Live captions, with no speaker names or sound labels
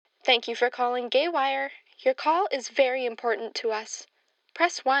Thank you for calling Gaywire. Your call is very important to us.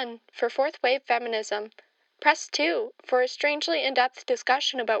 Press 1 for fourth wave feminism. Press 2 for a strangely in-depth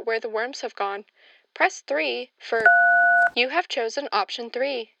discussion about where the worms have gone. Press 3 for... You have chosen option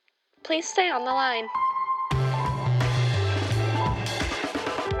 3. Please stay on the line.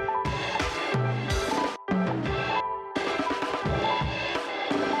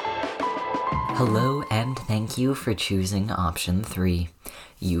 Hello and thank you for choosing option 3.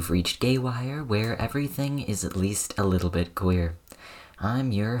 You've reached Gaywire, where everything is at least a little bit queer.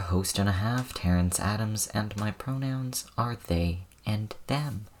 I'm your host and a half, Terrence Adams, and my pronouns are they and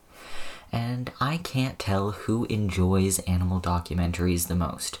them. And I can't tell who enjoys animal documentaries the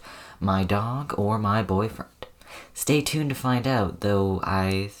most, my dog or my boyfriend. Stay tuned to find out, though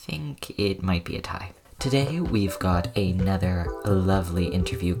I think it might be a tie. Today, we've got another lovely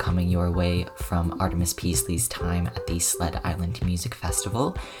interview coming your way from Artemis Peasley's time at the Sled Island Music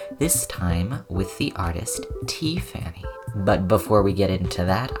Festival, this time with the artist T-Fanny. But before we get into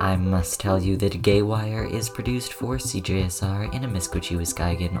that, I must tell you that Gaywire is produced for CJSR in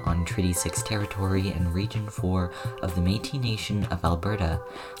Amiskwaciwâskahikan on Treaty 6 territory and Region 4 of the Métis Nation of Alberta,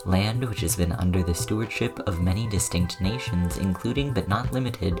 land which has been under the stewardship of many distinct nations, including but not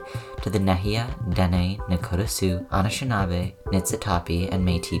limited to the Nehiyah, Dene, Nakota Sioux, Anishinaabe, Niitsitapi, and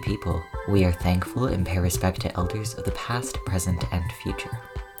Métis people. We are thankful and pay respect to elders of the past, present, and future.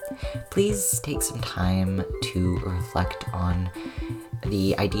 Please take some time to reflect on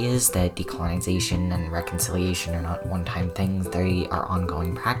the ideas that decolonization and reconciliation are not one-time things, they are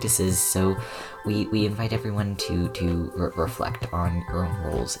ongoing practices, so we invite everyone to reflect on your own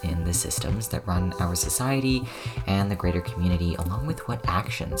roles in the systems that run our society and the greater community, along with what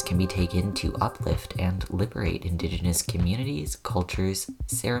actions can be taken to uplift and liberate Indigenous communities, cultures,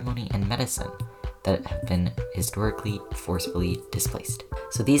 ceremony, and medicine that have been historically forcefully displaced.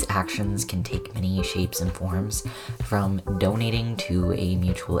 So these actions can take many shapes and forms, from donating to a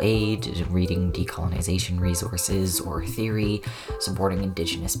mutual aid, reading decolonization resources or theory, supporting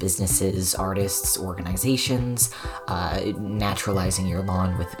Indigenous businesses, artists, organizations, naturalizing your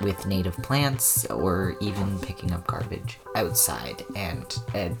lawn with native plants, or even picking up garbage outside, and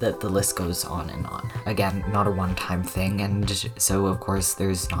the list goes on and on. Again, not a one-time thing, and so of course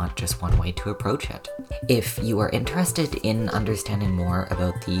there's not just one way to approach it. If you are interested in understanding more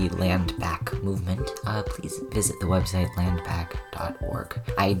about the Land Back movement, please visit the website landback.org.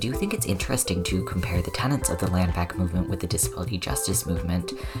 I do think it's interesting to compare the tenets of the Land Back movement with the disability justice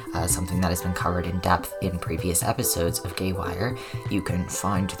movement, something that has been covered in depth in previous episodes of Gaywire. You can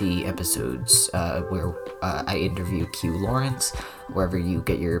find the episodes where I interview Q Lawrence. Wherever you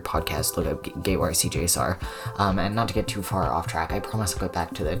get your podcast, look up Gaywire CJSR. And not to get too far off track, I promise I'll get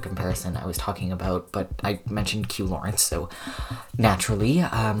back to the comparison I was talking about, but I mentioned Q Lawrence, so naturally,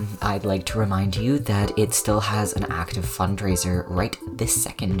 I'd like to remind you that it still has an active fundraiser right this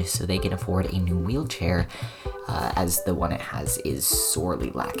second, so they can afford a new wheelchair, as the one it has is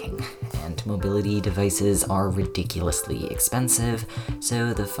sorely lacking, and mobility devices are ridiculously expensive,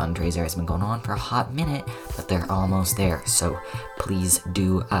 so the fundraiser has been going on for a hot minute, but they're almost there, so please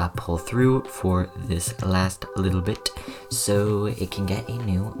do pull through for this last little bit so it can get a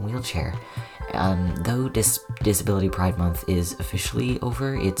new wheelchair. Though Disability Pride Month is officially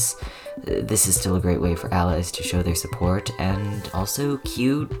over, this is still a great way for allies to show their support, and also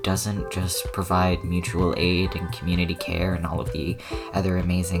Q doesn't just provide mutual aid and community care and all of the other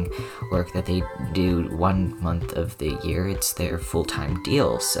amazing work that they do 1 month of the year, it's their full-time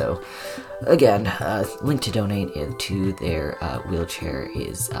deal, so again, link to donate to their wheelchair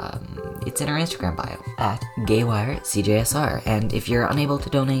is, it's in our Instagram bio, at Gaywire CJSR, and if you're unable to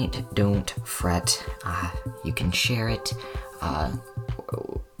donate, don't fret, you can share it,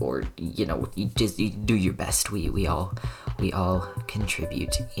 or you just do your best. We all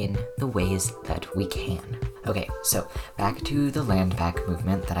contribute in the ways that we can. Okay, so back to the Land Back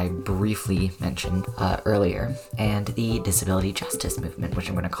movement that I briefly mentioned earlier, and the disability justice movement, which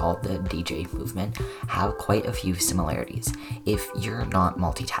I'm going to call the DJ movement, have quite a few similarities. If you're not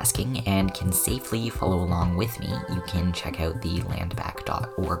multitasking and can safely follow along with me, you can check out the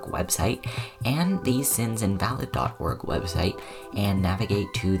landback.org website and the sinsinvalid.org website and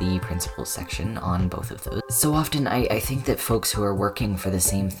navigate to the principles section on both of those. So often I think that folks who are working for the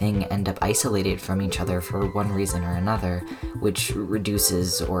same thing end up isolated from each other for one reason or another, which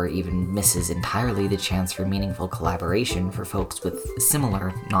reduces or even misses entirely the chance for meaningful collaboration for folks with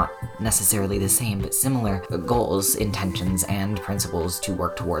similar, not necessarily the same, but similar goals, intentions, and principles to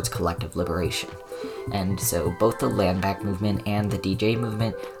work towards collective liberation. And so both the Land Back movement and the DJ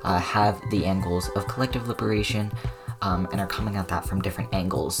movement have the end goals of collective liberation, and are coming at that from different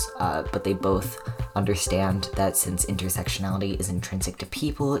angles, but they both understand that since intersectionality is intrinsic to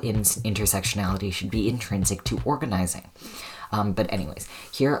people, intersectionality should be intrinsic to organizing. But anyways,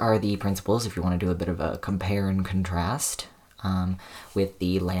 here are the principles if you want to do a bit of a compare and contrast with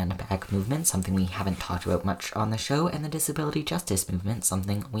the land back movement, something we haven't talked about much on the show, and the disability justice movement,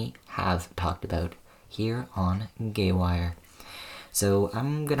 something we have talked about here on Gaywire. So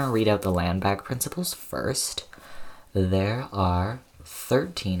I'm going to read out the land back principles first. There are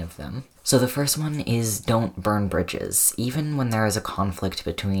 13 of them. So the first one is don't burn bridges. Even when there is a conflict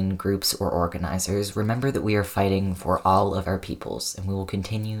between groups or organizers, remember that we are fighting for all of our peoples, and we will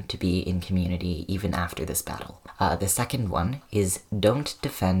continue to be in community even after this battle. The second one is don't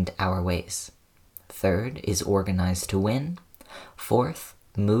defend our ways. Third is organize to win. Fourth,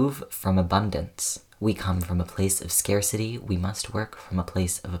 move from abundance. We come from a place of scarcity. We must work from a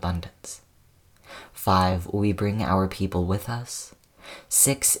place of abundance. 5, we bring our people with us.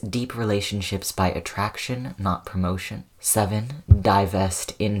 6, deep relationships by attraction, not promotion. 7,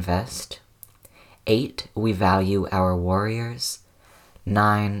 divest, invest. 8, we value our warriors.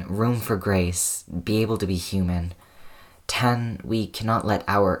 9, room for grace, be able to be human. 10, we cannot let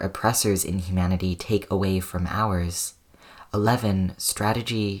our oppressors' inhumanity take away from ours. 11,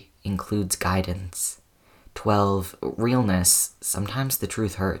 strategy includes guidance. 12, realness, sometimes the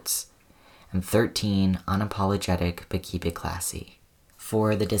truth hurts. And 13, unapologetic but keep it classy.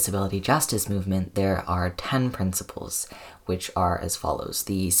 For the disability justice movement, there are 10 principles, which are as follows.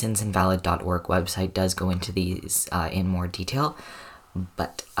 The sinsinvalid.org website does go into these in more detail,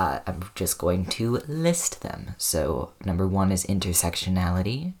 but I'm just going to list them. So number 1 is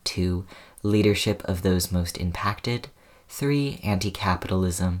intersectionality. 2, leadership of those most impacted. 3,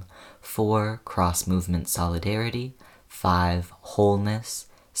 anti-capitalism. 4, cross-movement solidarity. 5, wholeness.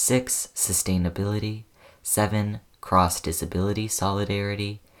 6, sustainability. 7, cross-disability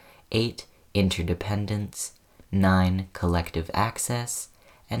solidarity. 8, interdependence. 9, collective access.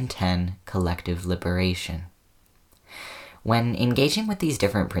 And 10, collective liberation. When engaging with these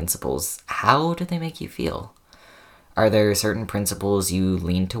different principles, how do they make you feel? Are there certain principles you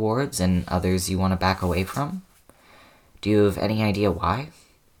lean towards and others you want to back away from? Do you have any idea why?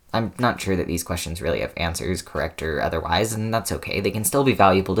 I'm not sure that these questions really have answers, correct or otherwise, and that's okay. They can still be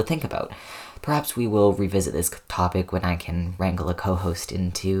valuable to think about. Perhaps we will revisit this topic when I can wrangle a co-host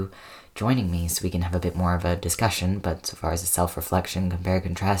into joining me so we can have a bit more of a discussion, but so far as a self-reflection,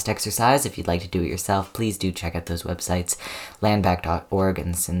 compare-contrast exercise, if you'd like to do it yourself, please do check out those websites, landback.org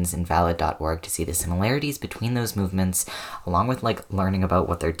and sinsinvalid.org, to see the similarities between those movements, along with learning about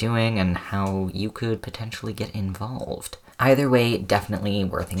what they're doing and how you could potentially get involved. Either way, definitely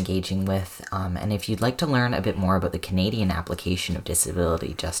worth engaging with, and if you'd like to learn a bit more about the Canadian application of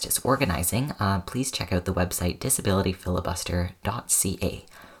disability justice organizing, please check out the website disabilityfilibuster.ca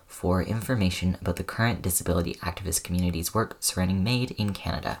for information about the current disability activist community's work surrounding MAID in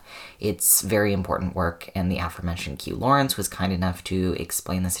Canada. It's very important work, and the aforementioned Q Lawrence was kind enough to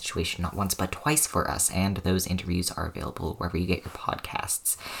explain the situation not once but twice for us, and those interviews are available wherever you get your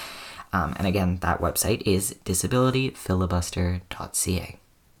podcasts. And again, that website is disabilityfilibuster.ca.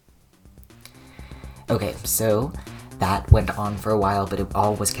 Okay, so that went on for a while, but it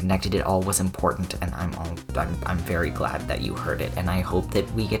all was connected, it all was important, and I'm very glad that you heard it, and I hope that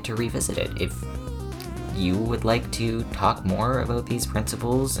we get to revisit it. If you would like to talk more about these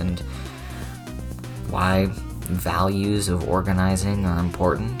principles and why values of organizing are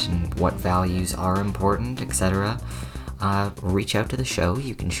important and what values are important, etc., reach out to the show.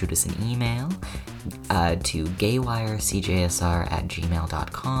 You can shoot us an email to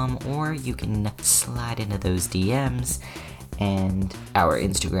gaywirecjsr@gmail.com, or you can slide into those DMs, and our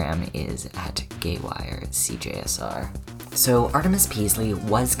Instagram is at gaywirecjsr. So Artemis Peasley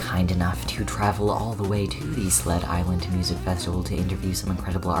was kind enough to travel all the way to the Sled Island Music Festival to interview some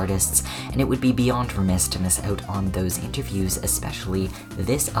incredible artists, and it would be beyond remiss to miss out on those interviews, especially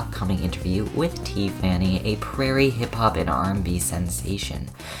this upcoming interview with T. Fanny, a prairie hip-hop and R&B sensation.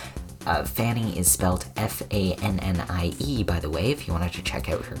 Fanny is spelled Fannie, by the way, if you wanted to check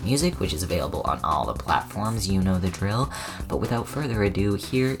out her music, which is available on all the platforms, you know the drill. But without further ado,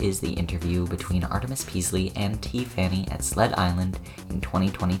 here is the interview between Artemis Peasley and T. Fanny at Sled Island in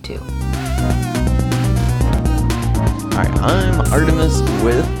 2022. Alright, I'm Artemis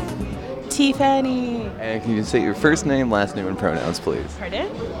with T. Fanny. And can you say your first name, last name, and pronouns, please? Pardon?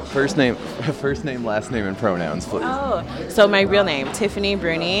 First name, last name, and pronouns, please. Oh, so my real name, Tiffany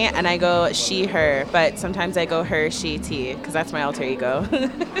Bruni, and I go she, her, but sometimes I go her, she, T, because that's my alter ego.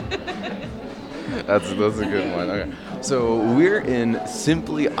 That's a good one. Okay. So we're in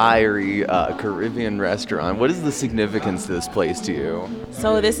Simply Irie, Caribbean restaurant. What is the significance to this place to you?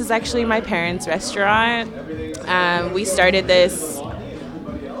 So this is actually my parents' restaurant. We started this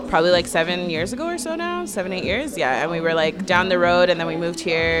probably like 7 years ago or so now, 7, 8 years. Yeah, and we were like down the road, and then we moved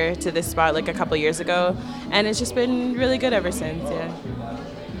here to this spot like a couple years ago, and it's just been really good ever since. Yeah.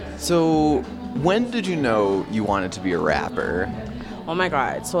 So when did you know you wanted to be a rapper? Oh my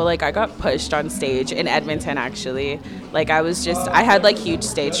God. So like I got pushed on stage in Edmonton actually. Like I had like huge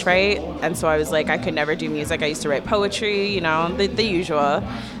stage fright, and so I was like I could never do music. I used to write poetry, the usual.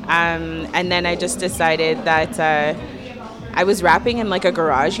 And then I just decided that I was rapping in like a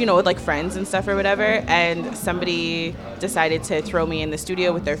garage, with like friends and stuff or whatever, and somebody decided to throw me in the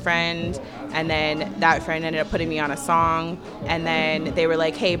studio with their friend, and then that friend ended up putting me on a song, and then they were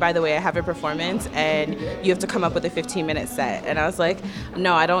like, hey, by the way, I have a performance and you have to come up with a 15-minute set. And I was like,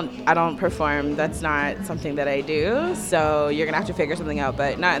 no, I don't perform. That's not something that I do. So you're gonna have to figure something out.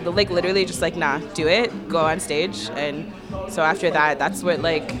 But not like literally just like, nah, do it, go on stage. And so after that, that's what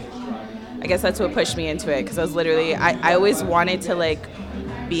I guess that's what pushed me into it, because I was literally, I always wanted to like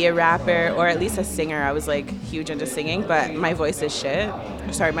be a rapper or at least a singer. I was like huge into singing, but my voice is shit.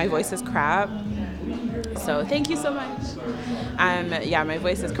 Sorry, my voice is crap. So thank you so much. Yeah, my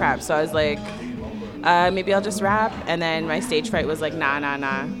voice is crap. So I was like, maybe I'll just rap. And then my stage fright was like,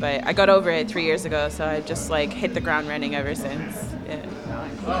 nah. But I got over it 3 years ago, so I've just like hit the ground running ever since.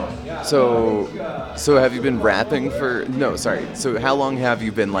 Yeah. So have you been rapping so how long have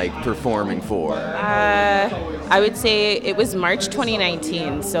you been like performing for? I would say it was March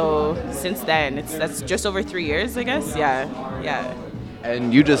 2019, so since then that's just over 3 years, I guess. Yeah.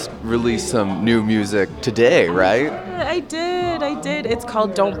 And you just released some new music today, right? I did. It's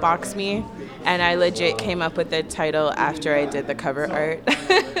called Don't Box Me, and I legit came up with the title after I did the cover art.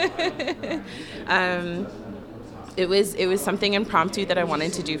 It was something impromptu that I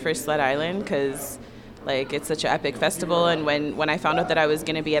wanted to do for Sled Island, because like it's such an epic festival, and when I found out that I was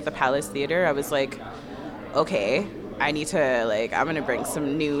going to be at the Palace Theater, I was like, okay, I need to I'm going to bring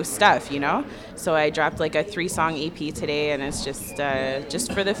some new stuff, So I dropped like a 3-song EP today, and it's just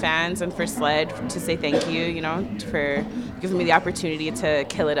for the fans and for Sled to say thank you, for giving me the opportunity to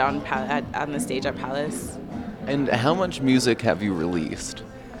kill it on the stage at Palace. And how much music have you released?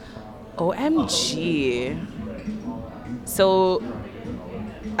 OMG. So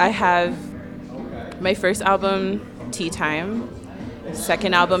I have my first album, Tea Time,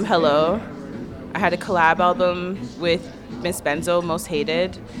 second album, Hello. I had a collab album with Miss Benzo, Most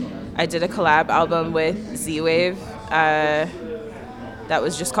Hated. I did a collab album with Z-Wave that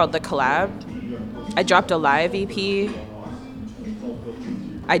was just called The Collab. I dropped a live EP.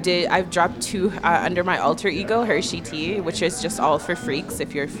 I've dropped 2 under my alter ego, Hershey Tea, which is just all for freaks.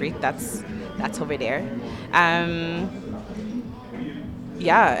 If you're a freak, that's over there.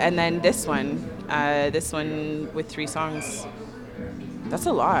 Yeah, and then this one with 3 songs. That's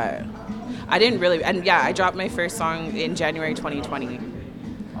a lot. I dropped my first song in January 2020.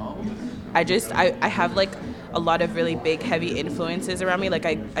 I have like a lot of really big, heavy influences around me. Like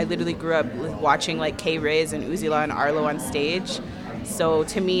I literally grew up watching like K-Riz and Uzi La and Arlo on stage. So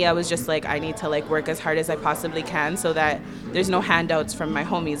to me, I was just like, I need to like work as hard as I possibly can so that there's no handouts from my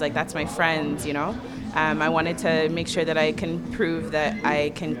homies. Like that's my friends, I wanted to make sure that I can prove that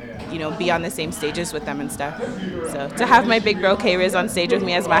I can, be on the same stages with them and stuff. So to have my big bro K-Riz on stage with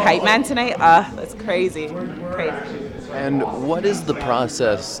me as my hype man tonight, that's crazy. And what is the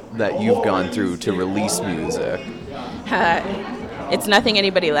process that you've gone through to release music? It's nothing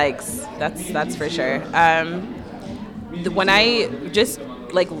anybody likes. That's for sure. When I just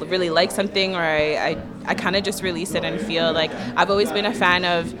like really like something, or I kind of just release it and feel like I've always been a fan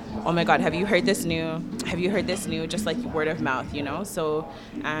of, oh my God, have you heard this new? Just like word of mouth, So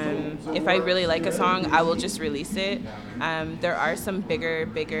if I really like a song, I will just release it. There are some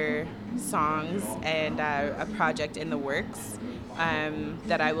bigger songs and a project in the works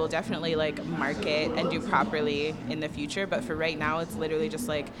that I will definitely like market and do properly in the future. But for right now, it's literally just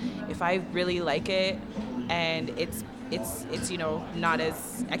like, if I really like it and it's not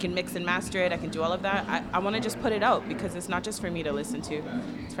as, I can mix and master it, I can do all of that, I want to just put it out, because it's not just for me to listen to,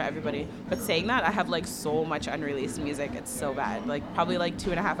 it's for everybody. But saying that, I have like so much unreleased music, it's so bad, like probably like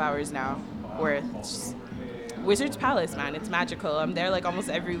 2.5 hours now worth. Wizard's Palace, man, it's magical. I'm there like almost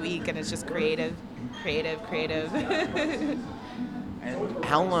every week, and it's just creative. And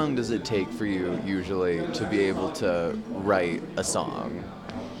how long does it take for you usually to be able to write a song?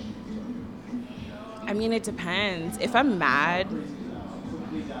 I mean, it depends. If I'm mad,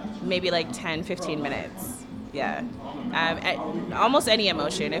 maybe like 10, 15 minutes. yeah. Almost any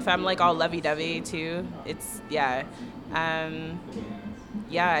emotion. If I'm like all lovey-dovey too, it's yeah. Um,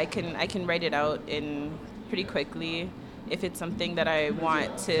 yeah, I can write it out in pretty quickly. If it's something that I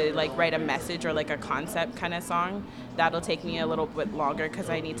want to like write a message or like a concept kind of song, that'll take me a little bit longer because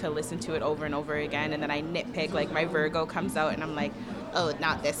I need to listen to it over and over again, and then I nitpick. Like my Virgo comes out, and I'm like, oh,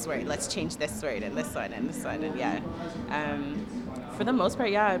 not this word. Let's change this word and this one and this one, and yeah. For the most part,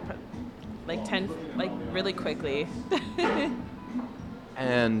 yeah, like 10, like really quickly.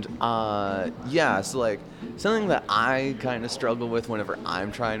 And yeah, so like something that I kind of struggle with whenever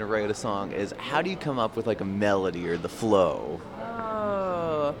I'm trying to write a song is how do you come up with like a melody or the flow?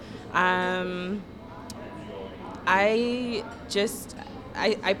 Oh, I just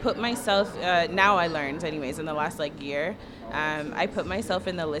I put myself now I learned anyways in the last like year. I put myself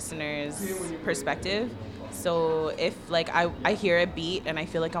in the listener's perspective. So if like I hear a beat and I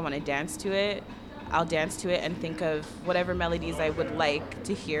feel like I want to dance to it, I'll dance to it and think of whatever melodies I would like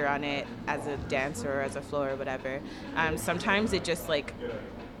to hear on it as a dancer or as a flow or whatever. Sometimes it just like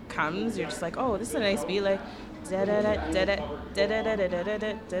comes. You're just like, oh, this is a nice beat, like da da da da da da da da da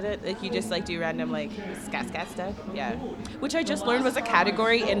da da. Like you just like do random like scat stuff. Yeah, which I just learned was a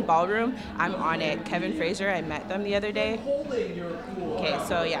category in ballroom. I'm on it. Kevin Fraser, I met them the other day. Okay,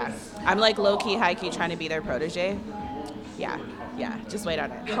 so yeah, I'm like low key, high key trying to be their protege. Yeah, just wait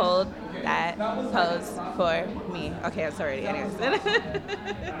on it. Hold that pose for me. Okay, I'm sorry. Anyways.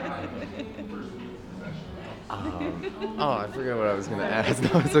 Oh, I forgot what I was going to ask.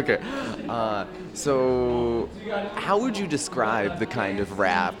 No, it's okay. So, how would you describe the kind of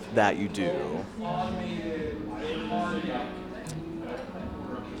rap that you do?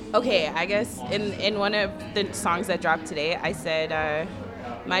 Okay, I guess in one of the songs that dropped today, I said,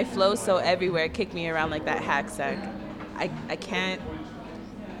 my flow's so everywhere, kick me around like that hack sack. I can't,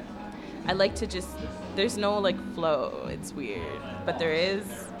 I like to just, there's no like flow, it's weird, but there is.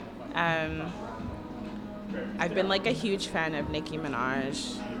 I've been like a huge fan of Nicki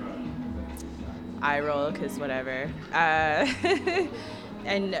Minaj. I roll, cause whatever.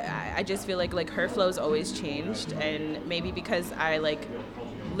 And I just feel like her flow's always changed, and maybe because I like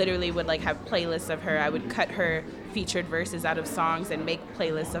literally would like have playlists of her, I would cut her featured verses out of songs and make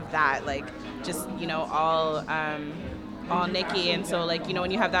playlists of that, like just all Nicki. And so like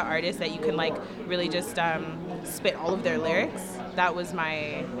when you have that artist that you can like really just spit all of their lyrics, that was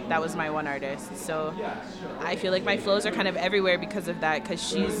my one artist. So I feel like my flows are kind of everywhere because of that, because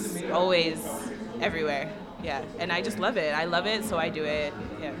she's always everywhere. Yeah, and I just love it. I love it, so I do it.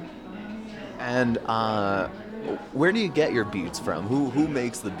 Yeah. And where do you get your beats from? Who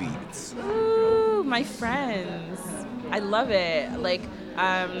makes the beats? Ooh, my friends. I love it. Like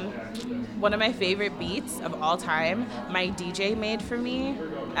one of my favorite beats of all time, my DJ made for me.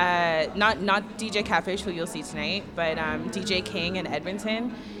 Not DJ Catfish, who you'll see tonight, but DJ King in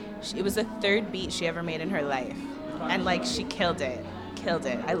Edmonton. It was the third beat she ever made in her life, and like she killed it.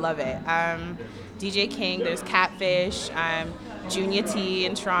 I love it. DJ King, there's Catfish, Junior T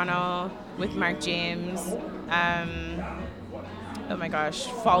in Toronto with Mark James. Oh my gosh,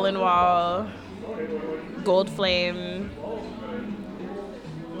 Fallen Wall, Gold Flame.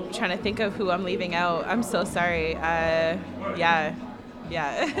 I'm trying to think of who I'm leaving out. I'm so sorry. Yeah.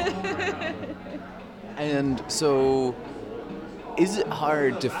 And so, is it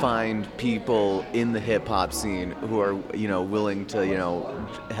hard to find people in the hip hop scene who are, willing to,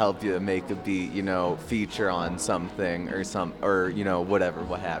 help you make a beat, feature on something or whatever,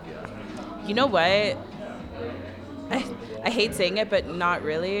 what have you? You know what? I hate saying it, but not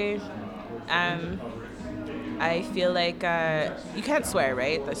really. I feel like you can't swear,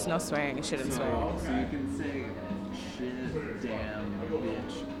 right? There's no swearing. You shouldn't swear. So you can say shit, damn,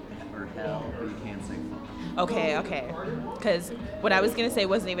 bitch, or hell, but you can't say fuck. Okay. Because what I was going to say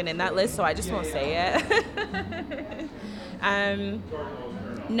wasn't even in that list, so I just won't say it.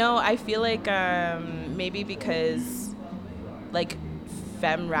 No, I feel like maybe because, like,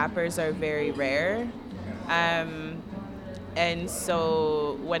 femme rappers are very rare. And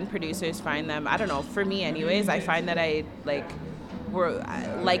so when producers find them, I don't know, for me anyways, I find that we're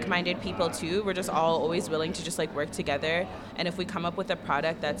like-minded people too. We're just all always willing to just like work together. And if we come up with a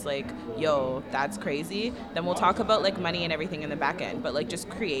product that's like, yo, that's crazy, then we'll talk about like money and everything in the back end. But like just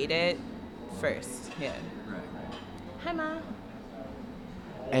create it first. Yeah. Right. Hi, Ma.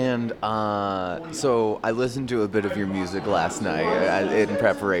 And so I listened to a bit of your music last night in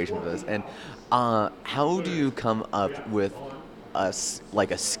preparation for this. And how do you come up with a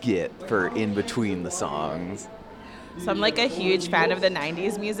skit for in between the songs? So I'm like a huge fan of the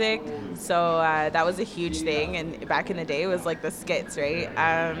 90s music. So that was a huge thing. And back in the day, it was like the skits, right?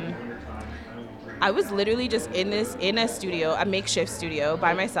 I was literally just in a studio, a makeshift studio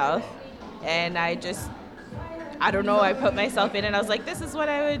by myself, and I don't know, I put myself in and I was like, this is what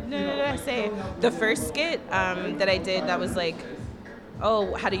I would say. The first skit that I did that was like,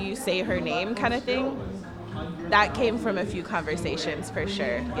 oh, how do you say her name kind of thing? That came from a few conversations for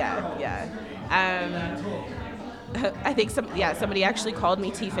sure. Yeah. I think somebody actually called me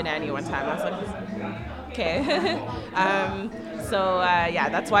Tiffany one time. I was like, okay.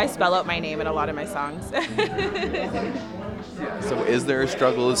 That's why I spell out my name in a lot of my songs. So is there a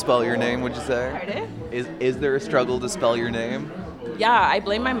struggle to spell your name, would you say? Pardon? Is there a struggle to spell your name? Yeah, I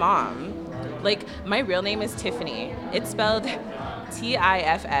blame my mom. Like, my real name is Tiffany. It's spelled Tiffanie.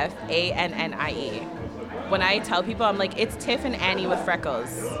 When I tell people, I'm like, it's Tiff and Annie with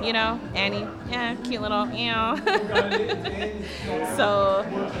freckles. You know, Annie, yeah, cute little, So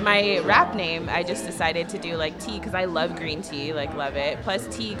my rap name, I just decided to do like tea because I love green tea, like love it. Plus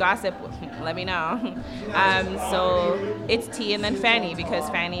tea gossip, let me know. So it's tea and then Fanny because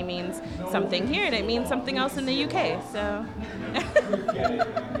Fanny means something here and it means something else in the UK. So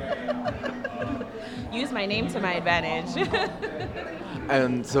use my name to my advantage.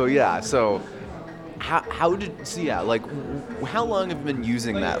 And so how long have you been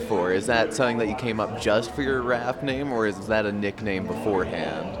using that for? Is that something that you came up just for your rap name, or is that a nickname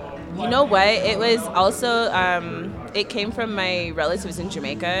beforehand? You know what? It was also, it came from my relatives in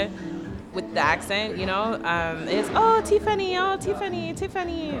Jamaica with the accent, you know? It's, Tiffany.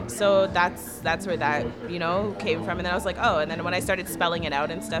 So that's where that, you know, came from. And then I was like, oh, and then when I started spelling it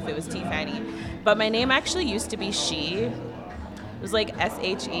out and stuff, it was Tiffany. But my name actually used to be She. It was like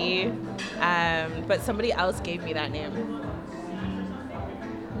SHE, but somebody else gave me that name.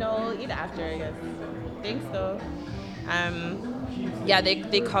 No, eat after, I guess. Thanks, though.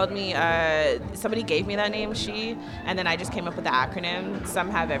 They called me, somebody gave me that name, She, and then I just came up with the acronym, Some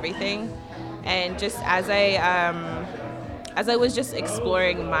Have Everything. And just as I was just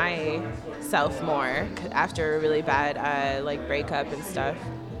exploring myself more after a really bad, breakup and stuff,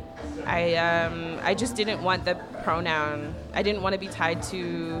 I just didn't want the pronoun. I didn't want to be tied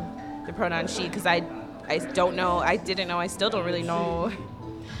to the pronoun she because I still don't really know.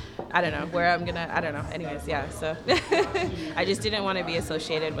 I don't know where I'm gonna. I don't know. Anyways, yeah. So I just didn't want to be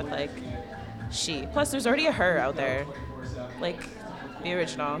associated with like she. Plus, there's already a her out there. Like the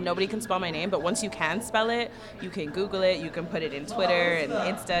original. Nobody can spell my name, but once you can spell it, you can Google it, you can put it in Twitter and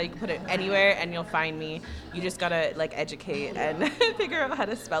Insta, you can put it anywhere and you'll find me. You just gotta like educate and figure out how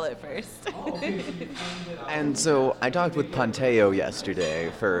to spell it first. And so I talked with Ponteo yesterday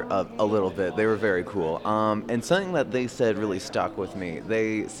for a little bit. They were very cool. And something that they said really stuck with me.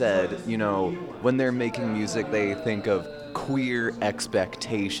 They said, you know, when they're making music, they think of queer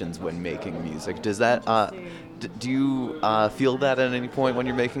expectations when making music. Does that do you feel that at any point when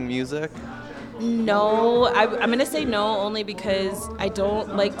you're making music? No, I'm going to say no only because I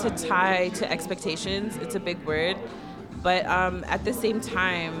don't like to tie to expectations. It's a big word. But at the same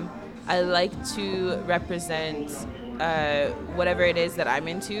time, I like to represent whatever it is that I'm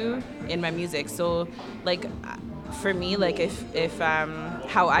into in my music. So, like, for me, like, if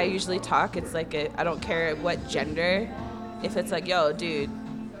how I usually talk, it's like I don't care what gender. If it's like, yo, dude,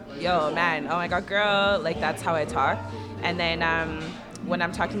 yo, man, oh my God, girl, like that's how I talk. And then when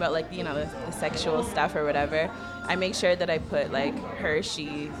I'm talking about like, you know, the sexual stuff or whatever, I make sure that I put like her,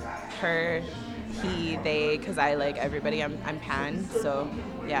 she, her, he, they, because I like everybody, I'm pan, so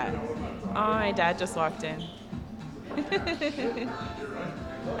yeah. Oh, my dad just walked in.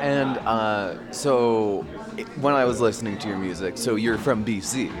 And so when I was listening to your music, so you're from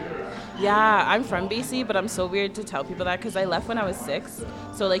BC. Yeah, I'm from BC, but I'm so weird to tell people that because I left when I was 6.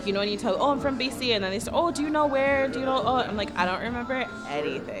 So, like, you know, when you tell, oh, I'm from BC, and then they say, oh, do you know where? Do you know? Oh, I'm like, I don't remember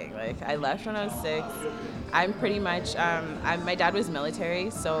anything. Like, I left when I was 6. I'm pretty much, my dad was military,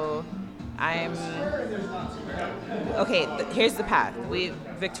 so okay, here's the path.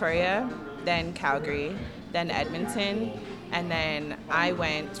 Victoria, then Calgary, then Edmonton, and then I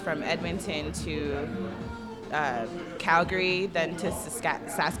went from Edmonton to Calgary, then to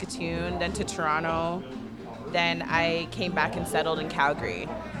Saskatoon, then to Toronto. Then I came back and settled in Calgary.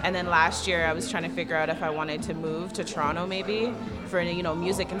 And then last year I was trying to figure out if I wanted to move to Toronto maybe for, you know,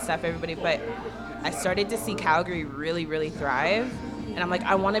 music and stuff, everybody. But I started to see Calgary really, really thrive. And I'm like,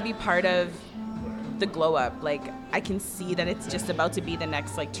 I want to be part of the glow up. Like, I can see that it's just about to be the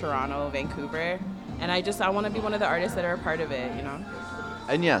next, like, Toronto, Vancouver. And I want to be one of the artists that are a part of it, you know?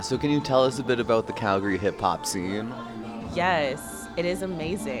 And yeah, so can you tell us a bit about the Calgary hip-hop scene? Yes, it is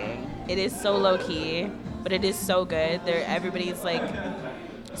amazing. It is so low-key, but it is so good. Everybody's, like,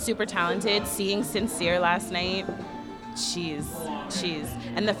 super talented. Seeing Sincere last night, she's.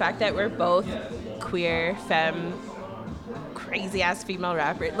 And the fact that we're both queer, femme, crazy ass female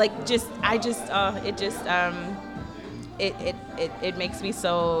rapper. Like it makes me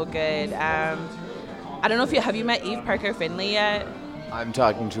so good. I don't know if have you met Eve Parker Finley yet? I'm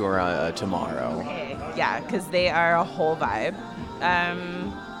talking to her tomorrow. Okay. Yeah, because they are a whole vibe.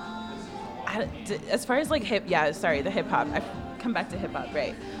 As far as like the hip hop. I've come back to hip hop,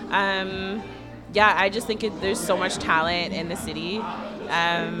 right? Yeah, I just think there's so much talent in the city.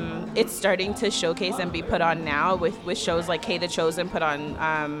 It's starting to showcase and be put on now with shows like K the Chosen put on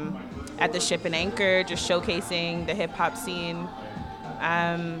at the Ship and Anchor, just showcasing the hip hop scene.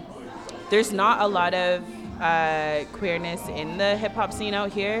 There's not a lot of queerness in the hip hop scene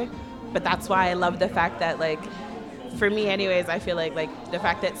out here, but that's why I love the fact that, like, for me anyways, I feel like the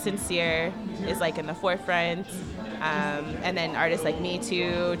fact that Sincere is like in the forefront, and then artists like Me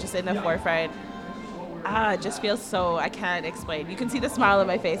Too just in the forefront. It just feels so, I can't explain. You can see the smile on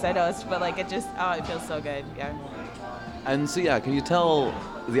my face, I know, but like it feels so good, yeah. And so, yeah, can you tell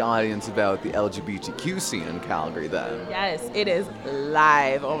the audience about the LGBTQ scene in Calgary then? Yes, it is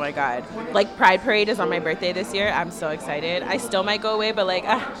live. Oh my God. Like Pride Parade is on my birthday this year. I'm so excited. I still might go away, but like,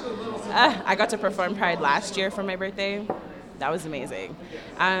 I got to perform Pride last year for my birthday. That was amazing.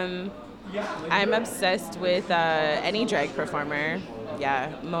 I'm obsessed with any drag performer.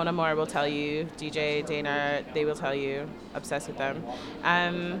 Yeah, Mona Moore will tell you, DJ Dana, they will tell you, obsessed with them.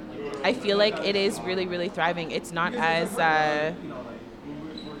 I feel like it is really, really thriving. It's not as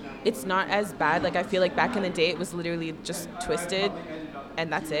bad. Like, I feel like back in the day, it was literally just Twisted,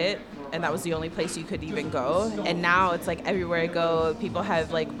 and that's it. And that was the only place you could even go. And now it's like everywhere I go, people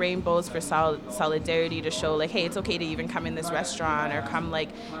have like rainbows for solidarity to show like, hey, it's okay to even come in this restaurant or come like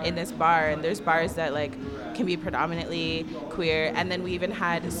in this bar. And there's bars that like can be predominantly queer. And then we even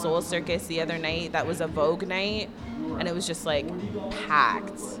had Soul Circus the other night. That was a Vogue night. And it was just like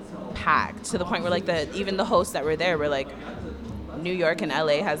packed to the point where like even the hosts that were there were like, New York and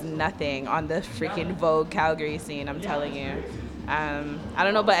LA has nothing on the freaking Vogue Calgary scene, I'm telling you. I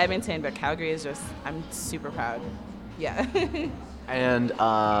don't know about Edmonton, but Calgary is just, I'm super proud. Yeah. And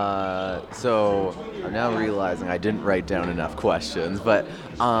so I'm now realizing I didn't write down enough questions, but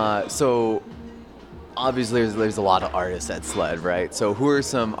so obviously there's a lot of artists at SLED, right? So who are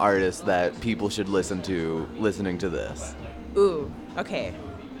some artists that people should listen to listening to this? Ooh, okay.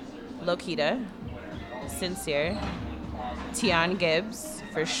 Lokita, Sincere, Tian Gibbs,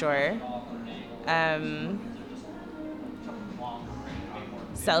 for sure.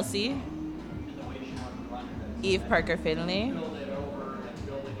 Celsi, Eve Parker Finley,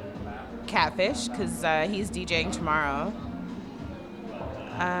 Catfish, because he's DJing tomorrow.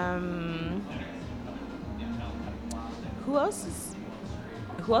 Who else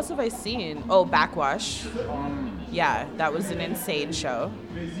have I seen? Oh, Backwash. Yeah, that was an insane show.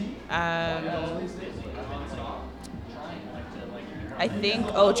 I think,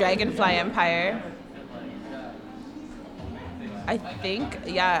 Dragonfly Empire. I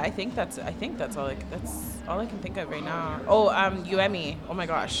think that's all I can think of right now. Oh, Uemi. Oh my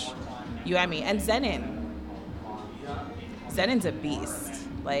gosh. Uemi and Zenin. Zenin's a beast.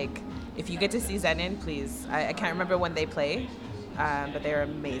 Like, if you get to see Zenin, please. I can't remember when they play, but they're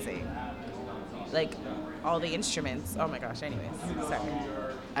amazing. Like, all the instruments. Oh my gosh. Anyways, sorry.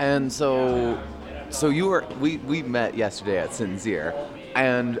 And so we met yesterday at Sincere,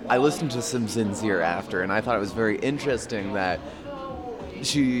 and I listened to some Sincere after, and I thought it was very interesting that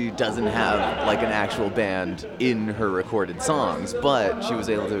she doesn't have like an actual band in her recorded songs, but she was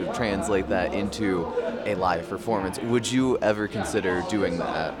able to translate that into a live performance. Would you ever consider doing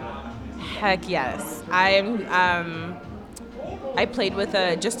that? Heck yes. I played with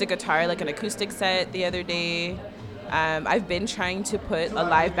just a guitar, like an acoustic set the other day. I've been trying to put a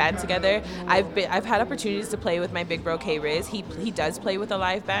live band together. I've had opportunities to play with my big bro K Riz. He does play with a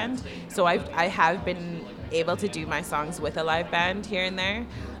live band, so I have been able to do my songs with a live band here and there.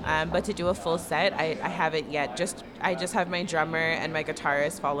 But to do a full set, I haven't yet. I just have my drummer and my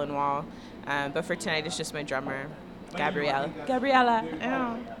guitarist Fallen Wall. But for tonight, it's just my drummer, Gabriella.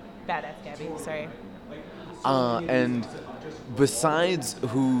 Oh, badass Gabby. Sorry. And besides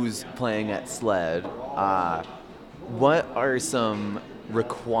who's playing at SLED, what are some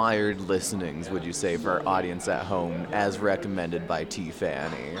required listenings, would you say, for our audience at home, as recommended by T.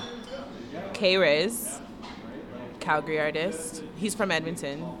 Fanny? K Riz, Calgary artist. He's from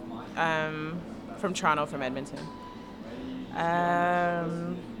Edmonton. From Toronto, from Edmonton.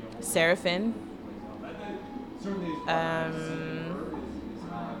 Seraphin.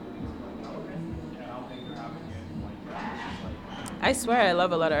 I swear I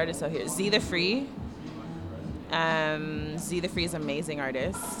love a lot of artists out here. Z the Free. Z the Free is an amazing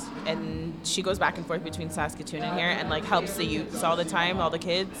artist, and she goes back and forth between Saskatoon and here, and like helps the youths all the time, all the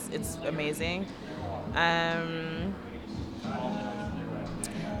kids. It's amazing.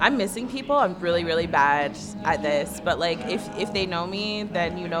 I'm missing people. I'm really, really bad at this, but like if they know me,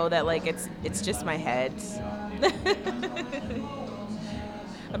 then you know that like it's just my head.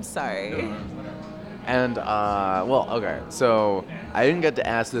 I'm sorry. And, well, okay, so I didn't get to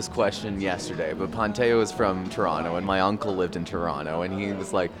ask this question yesterday, but Ponteo is from Toronto, and my uncle lived in Toronto, and he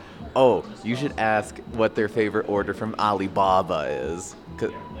was like, oh, you should ask what their favorite order from Alibaba is.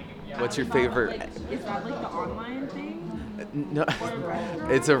 'Cause what's your favorite? Is that like the online thing? No,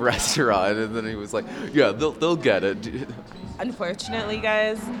 it's a restaurant, and then he was like, yeah, they'll get it. Unfortunately,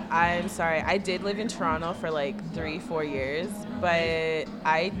 guys, I'm sorry. I did live in Toronto for like 3-4 years, but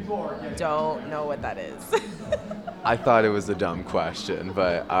I don't know what that is. I thought it was a dumb question,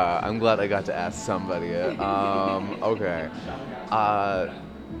 but I'm glad I got to ask somebody it. Okay.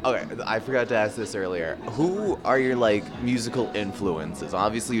 Okay, I forgot to ask this earlier. Who are your, like, musical influences?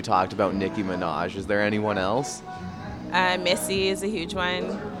 Obviously, you talked about Nicki Minaj. Is there anyone else? Missy is a huge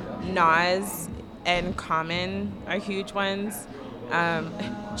one. Nas and Common are huge ones.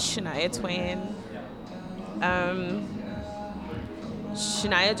 Shania Twain.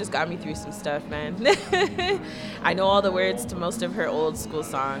 Shania just got me through some stuff, man. I know all the words to most of her old school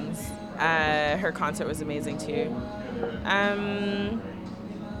songs. Her concert was amazing too.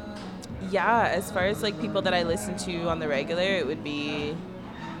 Yeah, as far as like people that I listen to on the regular, it would be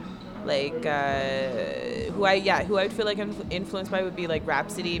like who I would feel like I'm influenced by would be like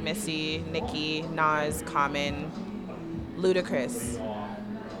Rhapsody, Missy, Nicki, Nas, Common, Ludacris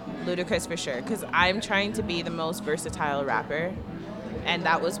for sure, because I'm trying to be the most versatile rapper, and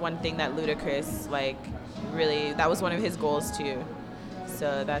that was one thing that Ludacris like really, that was one of his goals too.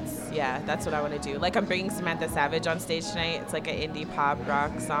 So that's what I want to do. Like I'm bringing Samantha Savage on stage tonight. It's like an indie pop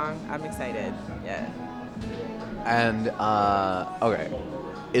rock song. I'm excited. Yeah. And okay,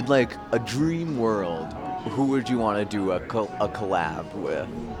 in like a dream world, who would you want to do a collab with?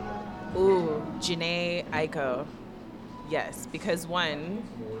 Ooh, Jhené Aiko. Yes, because one,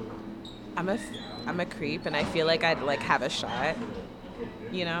 I'm a creep, and I feel like I'd like have a shot,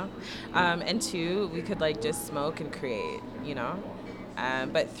 you know. And two, we could like just smoke and create, you know.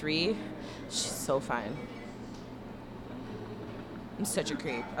 But three, she's so fine. I'm such a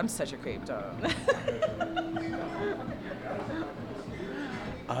creep, dog.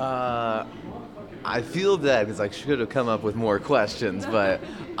 I feel bad because I should have come up with more questions, but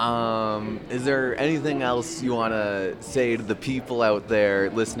is there anything else you want to say to the people out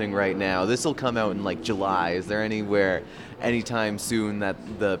there listening right now? This will come out in like July. Is there anywhere, anytime soon that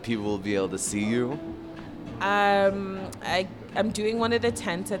the people will be able to see you? I'm doing one of the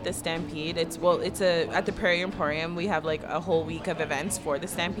tents at the Stampede. It's at the Prairie Emporium. We have like a whole week of events for the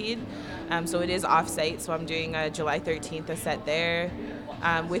Stampede. So it is off-site. So I'm doing July 13th a set there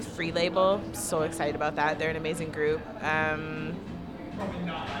with Free Label. So excited about that. They're an amazing group.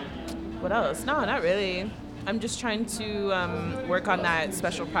 What else? No, not really. I'm just trying to work on that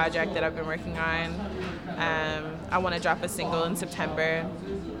special project that I've been working on. I want to drop a single in September,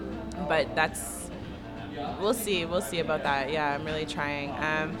 but we'll see about that. Yeah, I'm really trying.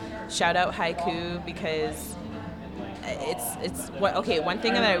 Shout out Haiku, because it's one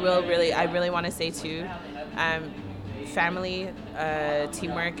thing that I really want to say too. Family,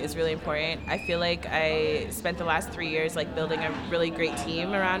 teamwork is really important. I feel like I spent the last 3 years like building a really great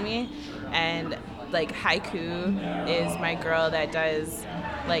team around me, and like Haiku is my girl that does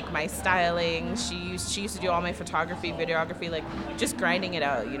like my styling. She used to do all my photography, videography, like just grinding it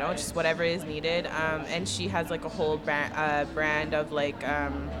out, you know, just whatever is needed. And she has like a whole brand of like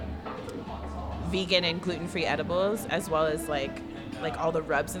vegan and gluten-free edibles, as well as like all the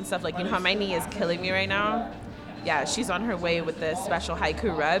rubs and stuff. Like, you know how my knee is killing me right now? Yeah, she's on her way with the special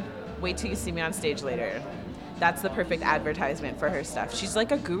Haiku rub. Wait till you see me on stage later. That's the perfect advertisement for her stuff. She's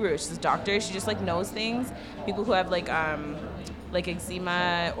like a guru. She's a doctor. She just like knows things. People who have like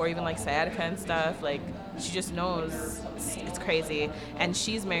eczema or even like sciatica and stuff, like she just knows. It's crazy. And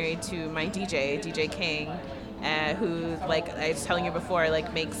she's married to my DJ King, who, like I was telling you before,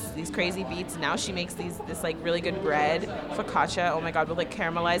 like makes these crazy beats. Now she makes this like really good bread, focaccia. Oh my god, with like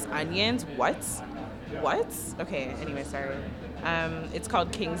caramelized onions. What? Okay. Anyway, sorry. It's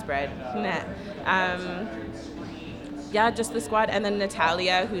called King's Bread. Yeah, just the squad. And then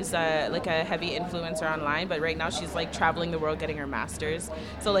Natalia, who's like a heavy influencer online, but right now she's like traveling the world getting her master's.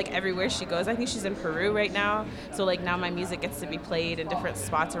 So like everywhere she goes, I think she's in Peru right now. So like now my music gets to be played in different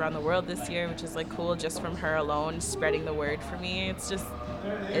spots around the world this year, which is like cool just from her alone spreading the word for me. It's just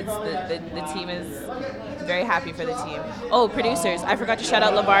It's the team is very happy for the team. Oh, producers! I forgot to shout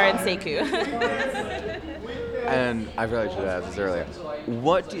out LeVar and Sekou. And I probably should have asked this earlier.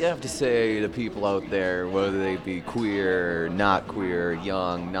 What do you have to say to people out there, whether they be queer, not queer,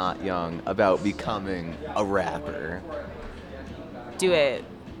 young, not young, about becoming a rapper? Do it.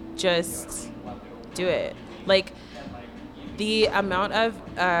 Just do it. Like, the amount of,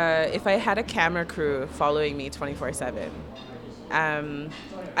 if I had a camera crew following me 24/7,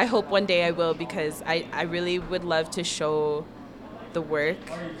 I hope one day I will, because I really would love to show the work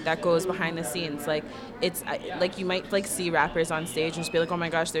that goes behind the scenes. Like, it's like you might like see rappers on stage and just be like, oh my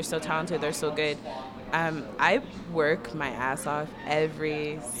gosh, they're so talented, they're so good. I work my ass off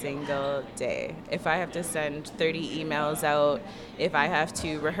every single day. If I have to send 30 emails out, if I have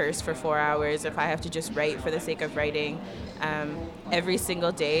to rehearse for 4 hours, if I have to just write for the sake of writing, every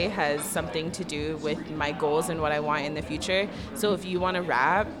single day has something to do with my goals and what I want in the future. So if you want to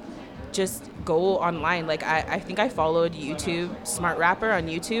rap, just go online. Like, I think I followed Smart Rapper on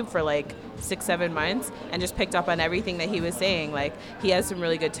YouTube for like 6-7 months and just picked up on everything that he was saying. Like, he has some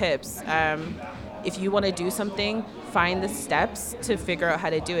really good tips. If you want to do something, find the steps to figure out how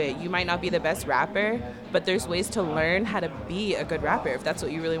to do it. You might not be the best rapper, but there's ways to learn how to be a good rapper if that's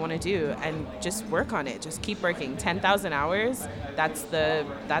what you really want to do, and just work on it. Just keep working. 10,000 hours,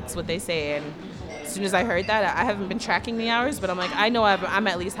 that's what they say. And as soon as I heard that, I haven't been tracking the hours, but I'm like, I know I'm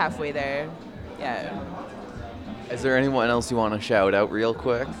at least halfway there. Yeah. Is there anyone else you want to shout out real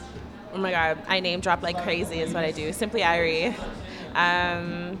quick? Oh my God, I name drop like crazy is what I do. Simply Irie.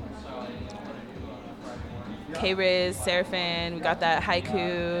 K-Riz, Seraphin, we got that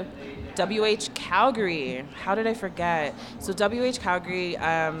Haiku. WH Calgary, how did I forget? So WH Calgary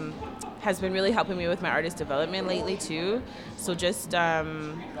has been really helping me with my artist development lately too. So just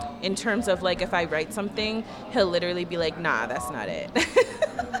in terms of like, if I write something, he'll literally be like, nah, that's not it.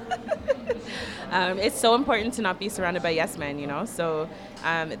 It's so important to not be surrounded by yes men, you know? So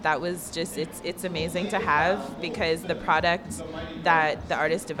that was just, it's amazing to have, because the product that the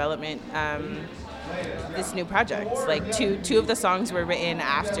artist development, this new project, like two of the songs were written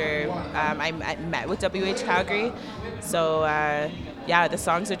after I met with WH Calgary. So yeah, the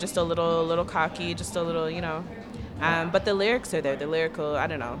songs are just a little cocky, just a little, you know, but the lyrics are there, the lyrical, I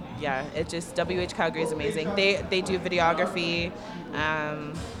don't know. Yeah, it just, WH Calgary is amazing. They do videography,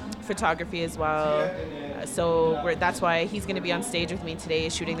 photography as well. So that's why he's going to be on stage with me today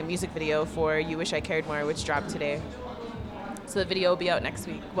shooting the music video for You Wish I Cared More, which dropped today. So the video will be out next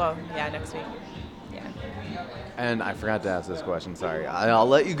week. Well, yeah, next week. Yeah. And I forgot to ask this question, sorry. I'll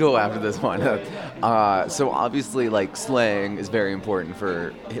let you go after this one. So obviously, like, slang is very important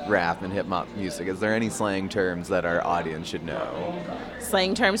for rap and hip-hop music. Is there any slang terms that our audience should know?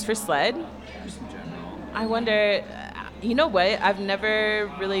 Slang terms for sled? I wonder, you know what? I've never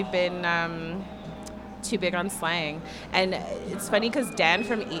really been too big on slang. And it's funny because Dan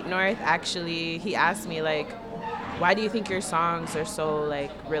from Eat North, actually, he asked me, like, why do you think your songs are so,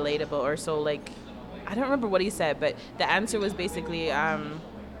 like, relatable or so, like, I don't remember what he said, but the answer was basically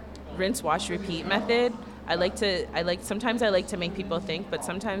rinse, wash, repeat method. Sometimes I like to make people think, but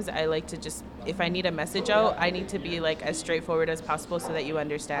sometimes I like to just, if I need a message out, I need to be like as straightforward as possible so that you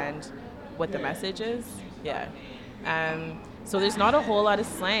understand what the message is. Yeah. So there's not a whole lot of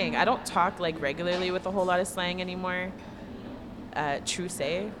slang. I don't talk like regularly with a whole lot of slang anymore. True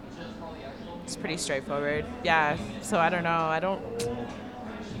say. It's pretty straightforward. Yeah. So I don't know.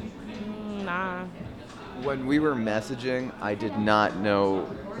 Nah. When we were messaging, I did not know.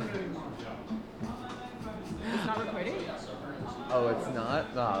 It's not recording? Oh, it's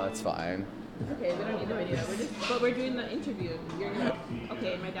not? No, that's fine. Okay, we don't need the video. But we're doing the interview.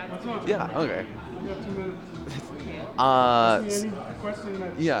 Okay, my dad's doing Yeah, okay. Okay.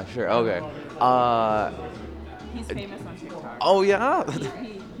 Yeah, sure, okay. He's famous on TikTok. Oh, yeah?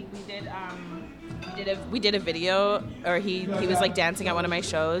 We did a video, or he was like dancing at one of my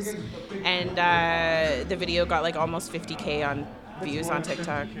shows, and the video got like almost 50K on views on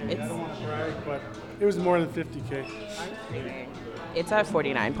TikTok. But it was more than 50K. It's at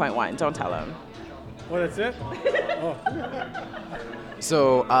 49.1. Don't tell him. Oh, that's it? Oh.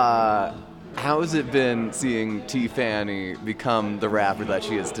 So, how has it been seeing T. Fanny become the rapper that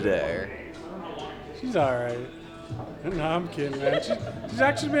she is today? She's all right. No, I'm kidding, man. She's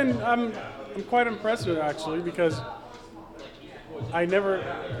actually been, I'm quite impressed with her, actually, because I never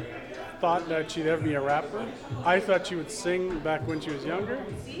thought that she'd ever be a rapper. I thought she would sing back when she was younger.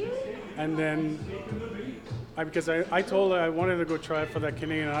 And then, because I told her I wanted to go try for that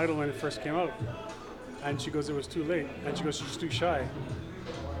Canadian Idol when it first came out. And she goes, it was too late. And she goes, she's too shy.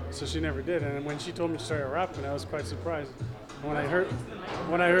 So she never did. And when she told me to start rapping, I was quite surprised. When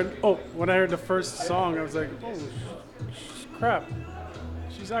I heard the first song, I was like, oh crap,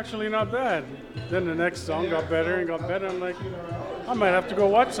 she's actually not bad. Then the next song got better and got better. I'm like, I might have to go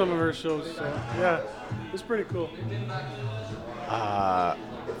watch some of her shows. So yeah, it's pretty cool.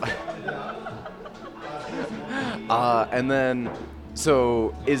 And then,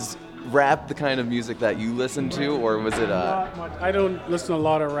 so is rap the kind of music that you listen to, or was it Not much. I don't listen to a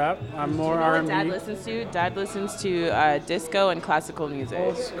lot of rap. I'm more You know what Dad R&B, listens to? Dad listens to disco and classical music.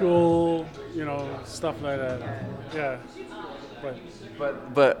 old school, stuff like that. Yeah,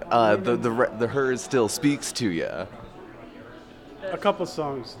 but the hers still speaks to you? a couple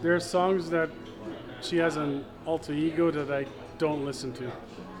songs. There's songs that she has an alter ego that I don't listen to.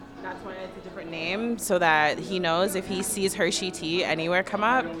 That's why it's a different name, so that he knows if he sees Hershey Tea anywhere come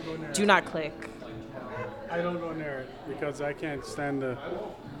up, do not click. I don't go near it because I can't stand the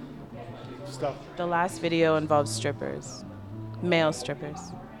stuff. The last video involves strippers, male strippers,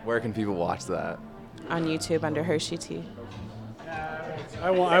 Where can people watch that? on YouTube under Hershey Tea.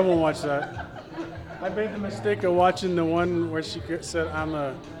 I won't watch that. I made the mistake of watching the one where she said,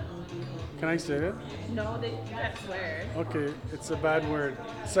 can I say it? No, you can't swear. Okay, it's a bad word.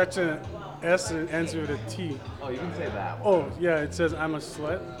 Such an S and it ends with a T. Oh, you can say that. Oh, yeah, it says I'm a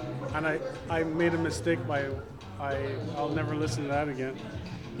slut. And I made a mistake I'll never listen to that again.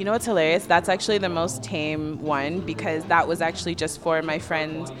 You know what's hilarious? That's actually the most tame one because that was actually just for my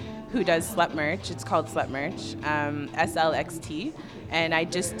friend who does slut merch. It's called slut merch, SLXT. And I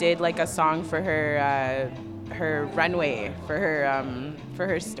just did like a song for her runway, for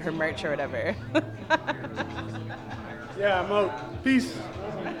her merch or whatever. Yeah, I'm out. Peace.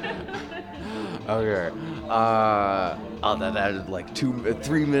 Okay. That added like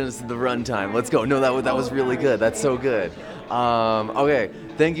 3 minutes of the runtime. Let's go. No, that was really good. That's so good. Okay.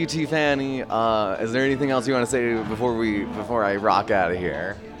 Thank you, T. Fanny. Is there anything else you want to say before I rock out of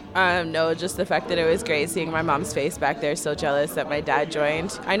here? No, just the fact that it was great seeing my mom's face back there, so jealous that my dad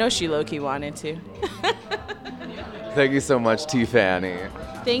joined. I know she low-key wanted to. Thank you so much, T. Fanny.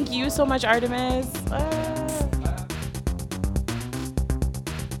 Thank you so much, Artemis.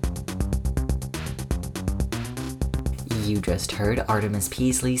 You just heard Artemis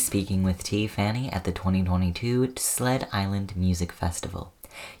Peasley speaking with T. Fanny at the 2022 Sled Island Music Festival.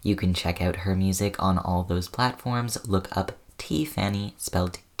 You can check out her music on all those platforms. Look up T. Fanny,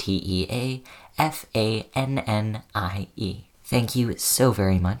 spelled Teafannie. Thank you so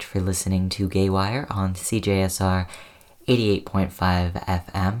very much for listening to Gaywire on CJSR 88.5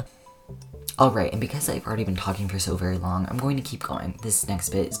 FM. Alright, and because I've already been talking for so very long, I'm going to keep going. This next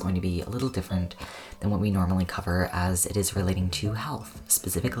bit is going to be a little different than what we normally cover, as it is relating to health,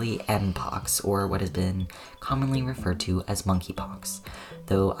 specifically Mpox, or what has been commonly referred to as monkeypox.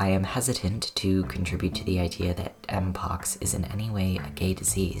 Though I am hesitant to contribute to the idea that Mpox is in any way a gay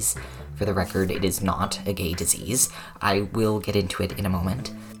disease. For the record, it is not a gay disease. I will get into it in a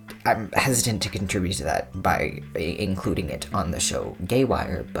moment. I'm hesitant to contribute to that by including it on the show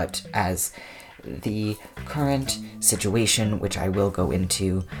Gaywire, but as the current situation, which I will go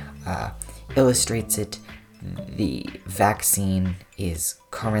into, illustrates it, the vaccine is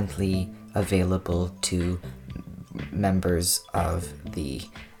currently available to members of the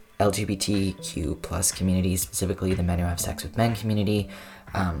LGBTQ plus community, specifically the men who have sex with men community,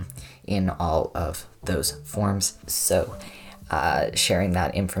 in all of those forms. So, sharing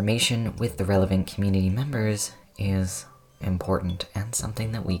that information with the relevant community members is important and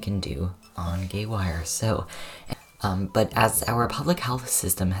something that we can do on Gaywire. So, but as our public health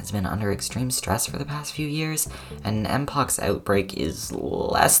system has been under extreme stress for the past few years, an Mpox outbreak is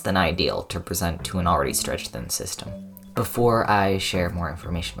less than ideal to present to an already stretched thin system. Before I share more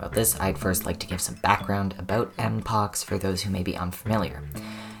information about this, I'd first like to give some background about Mpox for those who may be unfamiliar.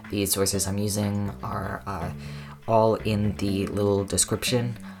 The sources I'm using are all in the little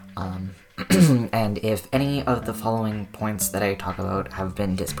description, and if any of the following points that I talk about have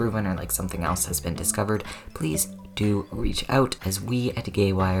been disproven or like something else has been discovered, please do reach out, as we at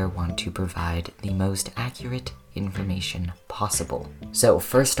Gaywire want to provide the most accurate information possible. So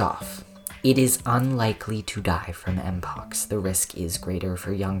first off, it is unlikely to die from Mpox. The risk is greater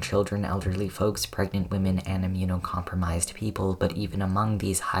for young children, elderly folks, pregnant women, and immunocompromised people, but even among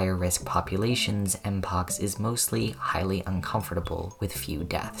these higher risk populations, Mpox is mostly highly uncomfortable with few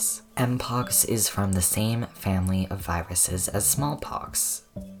deaths. Mpox is from the same family of viruses as smallpox,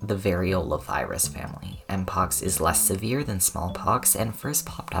 the variola virus family. Mpox is less severe than smallpox and first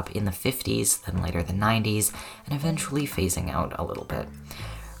popped up in the 50s, then later the 90s, and eventually phasing out a little bit.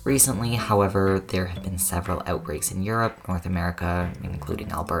 Recently, however, there have been several outbreaks in Europe, North America,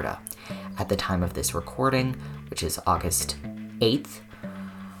 including Alberta. At the time of this recording, which is August 8th,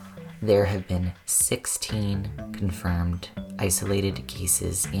 there have been 16 confirmed isolated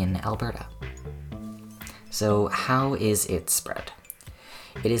cases in Alberta. So how is it spread?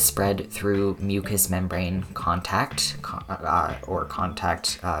 It is spread through mucous membrane contact, or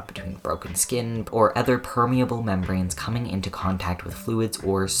contact between broken skin or other permeable membranes coming into contact with fluids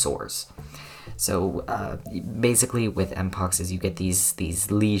or sores. So basically with Mpox is you get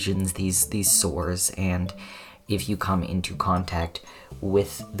these lesions, these sores, and if you come into contact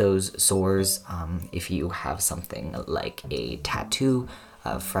with those sores, if you have something like a tattoo,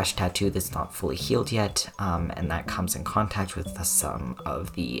 a fresh tattoo that's not fully healed yet, and that comes in contact with some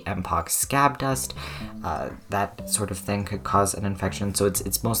of the Mpox scab dust, that sort of thing could cause an infection. So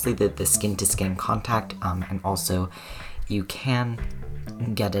it's mostly the skin-to-skin contact, and also you can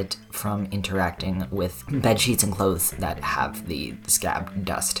get it from interacting with bed sheets and clothes that have the scab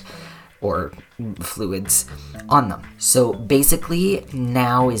dust or fluids on them. So basically,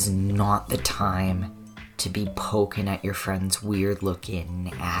 now is not the time to be poking at your friend's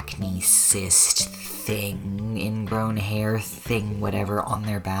weird-looking acne cyst thing, ingrown hair thing, whatever, on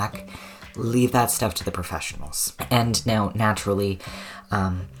their back. Leave that stuff to the professionals. And now, naturally,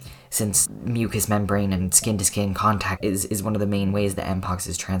 since mucous membrane and skin-to-skin contact is one of the main ways that Mpox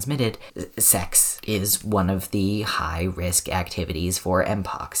is transmitted, sex is one of the high-risk activities for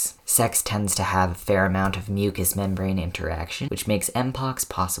Mpox. Sex tends to have a fair amount of mucous membrane interaction, which makes Mpox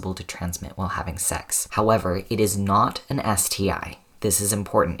possible to transmit while having sex. However, it is not an STI. This is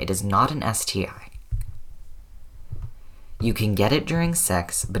important. It is not an STI. You can get it during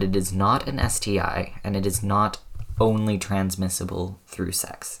sex, but it is not an STI, and it is not only transmissible through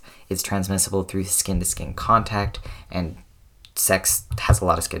sex. It's transmissible through skin-to-skin contact, and sex has a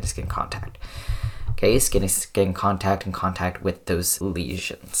lot of skin-to-skin contact. Okay, skin-to-skin contact and contact with those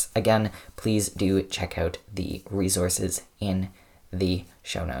lesions. Again, please do check out the resources in the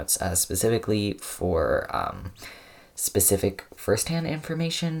show notes, specifically for specific first-hand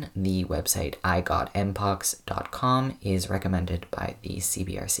information. The website igotmpox.com is recommended by the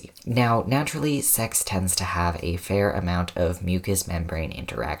CBRC. Now, naturally, sex tends to have a fair amount of mucous membrane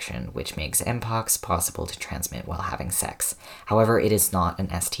interaction, which makes Mpox possible to transmit while having sex. However, it is not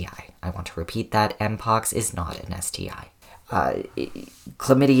an STI. I want to repeat that Mpox is not an STI.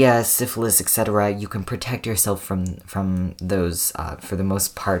 Chlamydia, syphilis, etc., you can protect yourself from those, for the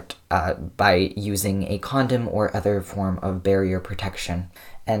most part, by using a condom or other form of barrier protection,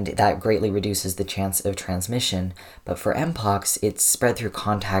 and that greatly reduces the chance of transmission. But for Mpox, it's spread through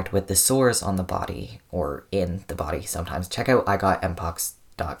contact with the sores on the body, or in the body sometimes. Check out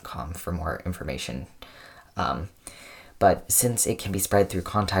igotmpox.com for more information. But since it can be spread through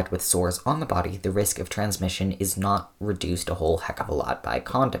contact with sores on the body, the risk of transmission is not reduced a whole heck of a lot by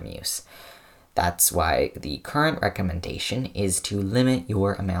condom use. That's why the current recommendation is to limit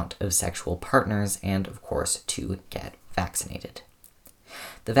your amount of sexual partners and, of course, to get vaccinated.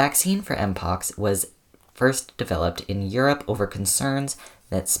 The vaccine for Mpox was first developed in Europe over concerns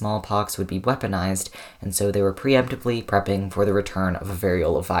that smallpox would be weaponized, and so they were preemptively prepping for the return of a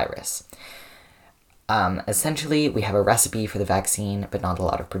variola virus. Essentially, we have a recipe for the vaccine, but not a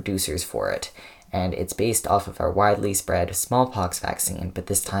lot of producers for it, and it's based off of our widely spread smallpox vaccine, but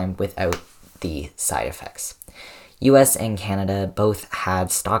this time without the side effects. US and Canada both had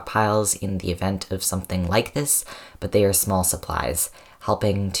stockpiles in the event of something like this, but they are small supplies,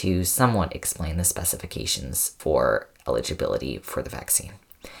 helping to somewhat explain the specifications for eligibility for the vaccine.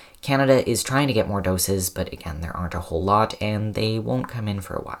 Canada is trying to get more doses, but again, there aren't a whole lot, and they won't come in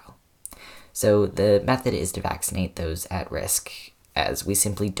for a while. So the method is to vaccinate those at risk, as we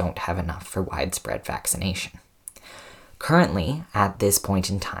simply don't have enough for widespread vaccination. Currently, at this point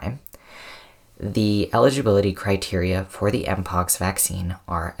in time, the eligibility criteria for the Mpox vaccine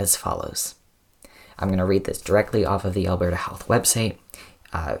are as follows. I'm going to read this directly off of the Alberta Health website.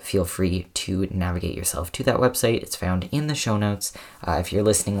 Feel free to navigate yourself to that website. It's found in the show notes. If you're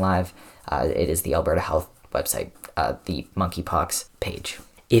listening live, it is the Alberta Health website, the monkeypox page.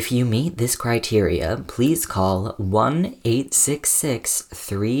 If you meet this criteria, please call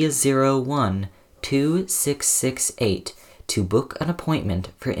 1-866-301-2668 to book an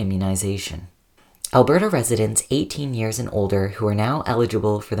appointment for immunization. Alberta residents 18 years and older who are now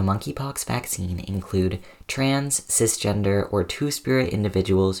eligible for the monkeypox vaccine include trans, cisgender, or two-spirit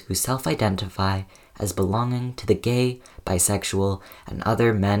individuals who self-identify as belonging to the gay, bisexual, and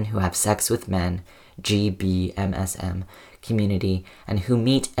other men who have sex with men, GBMSM, community, and who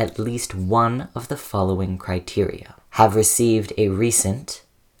meet at least one of the following criteria. Have received a recent,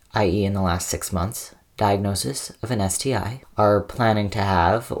 i.e. in the last 6 months, diagnosis of an STI, are planning to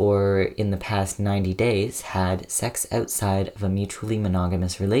have, or in the past 90 days had sex outside of a mutually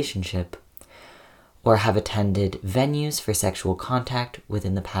monogamous relationship, or have attended venues for sexual contact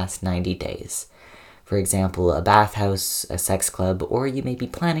within the past 90 days. For example, a bathhouse, a sex club, or you may be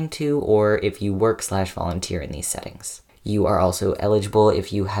planning to, or if you work/volunteer in these settings. You are also eligible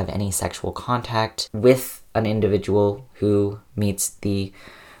if you have any sexual contact with an individual who meets the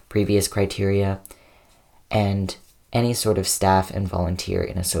previous criteria, and any sort of staff and volunteer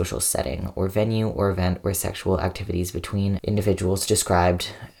in a social setting or venue or event where sexual activities between individuals described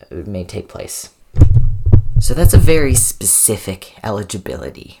may take place. So that's a very specific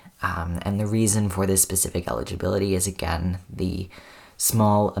eligibility. And the reason for this specific eligibility is, again, the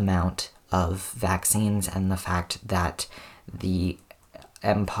small amount of vaccines and the fact that the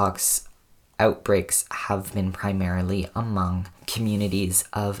Mpox outbreaks have been primarily among communities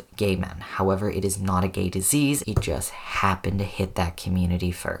of gay men. However, it is not a gay disease, it just happened to hit that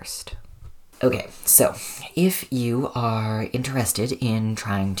community first. Okay, so if you are interested in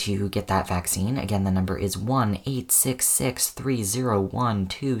trying to get that vaccine, again, the number is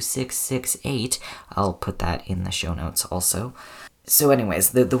 1-866-301-2668. I'll put that in the show notes also. So anyways,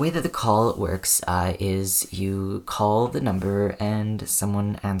 the way that the call works is you call the number and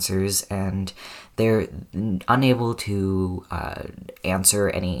someone answers, and they're unable to answer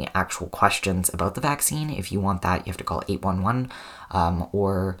any actual questions about the vaccine. If you want that, you have to call 811,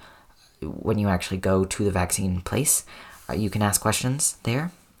 or when you actually go to the vaccine place, you can ask questions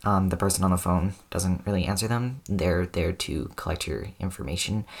there. The person on the phone doesn't really answer them. They're there to collect your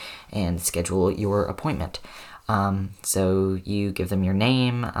information and schedule your appointment. So you give them your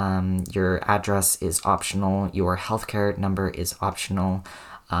name, your address is optional, your healthcare number is optional,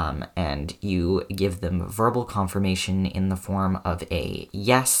 and you give them verbal confirmation in the form of a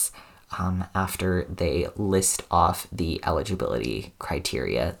yes, after they list off the eligibility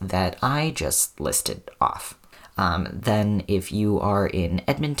criteria that I just listed off. Then if you are in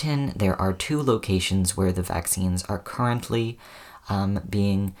Edmonton, there are 2 locations where the vaccines are currently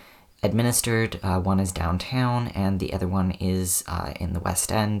being administered. One is downtown and the other one is in the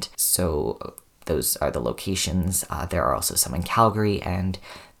West End. So those are the locations. There are also some in Calgary, and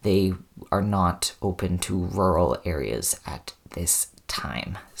they are not open to rural areas at this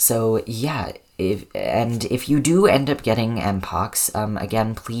time. So yeah, if you do end up getting Mpox,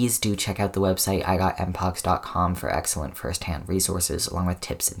 again, please do check out the website igotmpox.com for excellent first-hand resources along with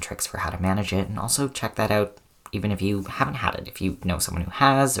tips and tricks for how to manage it, and also check that out even if you haven't had it, if you know someone who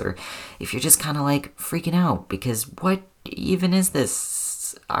has, or if you're just kind of like freaking out because what even is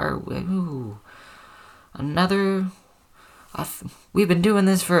this? We've been doing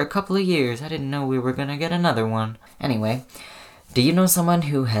this for a couple of years. I didn't know we were gonna get another one. Anyway, do you know someone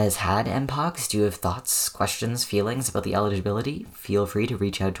who has had Mpox? Do you have thoughts, questions, feelings about the eligibility? Feel free to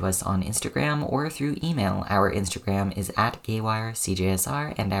reach out to us on Instagram or through email. Our Instagram is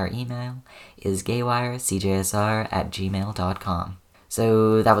 @gaywirecjsr and our email is gaywirecjsr@gmail.com.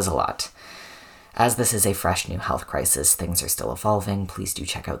 So that was a lot. As this is a fresh new health crisis, things are still evolving. Please do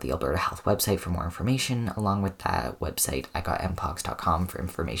check out the Alberta Health website for more information. Along with that website, igotmpox.com for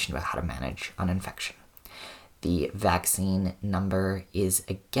information about how to manage an infection. The vaccine number is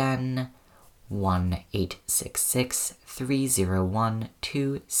again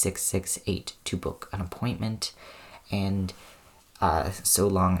 1-866-301-2668 to book an appointment, and so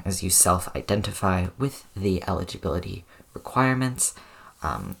long as you self-identify with the eligibility requirements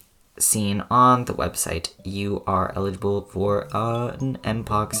seen on the website, you are eligible for an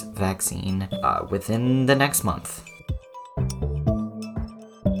Mpox vaccine within the next month.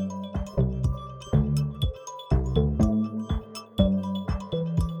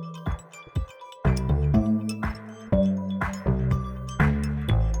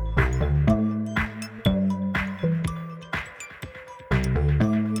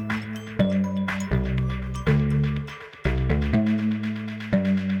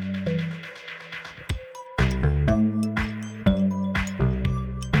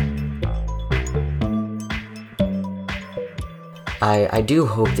 I do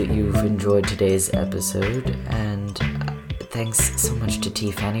hope that you've enjoyed today's episode, and thanks so much to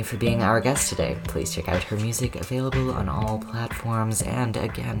T. Fanny for being our guest today. Please check out her music, available on all platforms, and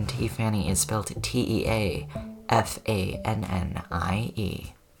again, T. Fanny is spelled Teafannie.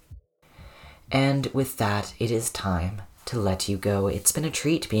 And with that, it is time to let you go. It's been a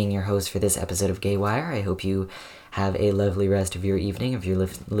treat being your host for this episode of Gaywire. I hope you Have a lovely rest of your evening if you're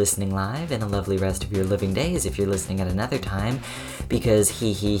listening live, and a lovely rest of your living days if you're listening at another time, because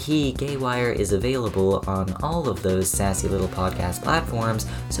Gaywire is available on all of those sassy little podcast platforms,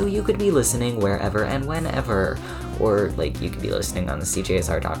 so you could be listening wherever and whenever. Or, like, you could be listening on the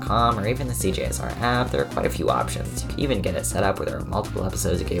CJSR.com or even the CJSR app. There are quite a few options. You can even get it set up where there are multiple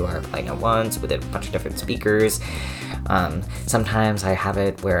episodes of Gaywire playing at once with a bunch of different speakers. Sometimes I have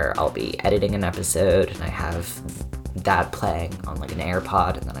it where I'll be editing an episode and I have that playing on like an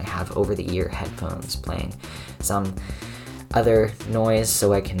AirPod, and then I have over-the-ear headphones playing some other noise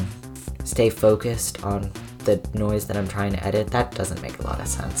so I can stay focused on the noise that I'm trying to edit. That doesn't make a lot of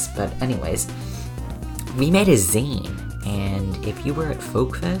sense. But anyways, we made a zine, and if you were at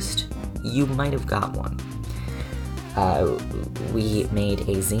Folkfest, you might have got one. We made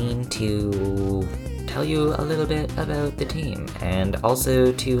a zine to tell you a little bit about the team, and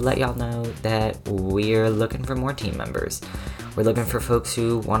also to let y'all know that we're looking for more team members. We're looking for folks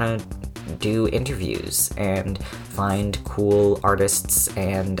who want to do interviews and find cool artists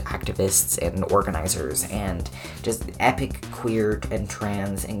and activists and organizers and just epic queer and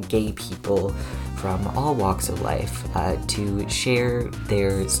trans and gay people from all walks of life to share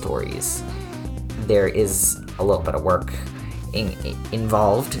their stories. There is a little bit of work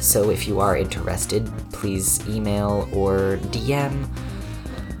involved, so if you are interested, please email or DM.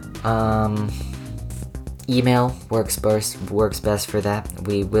 Email works best for that.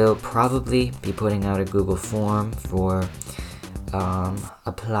 We will probably be putting out a Google form for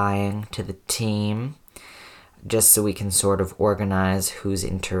applying to the team, just so we can sort of organize who's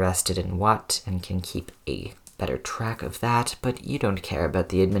interested in what and can keep a better track of that. But you don't care about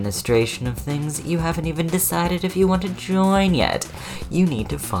the administration of things. You haven't even decided if you want to join yet. You need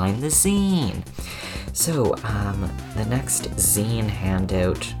to find the zine. So, the next zine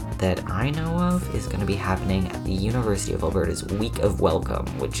handout that I know of is going to be happening at the University of Alberta's Week of Welcome,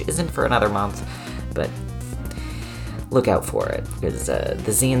 which isn't for another month, but look out for it, because the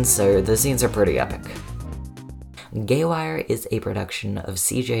zines are pretty epic. Gaywire is a production of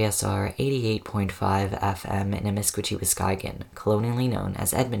CJSR 88.5 FM in Amiskwaci, Wisconsin, colonially known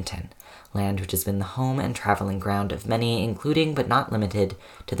as Edmonton, land which has been the home and traveling ground of many, including but not limited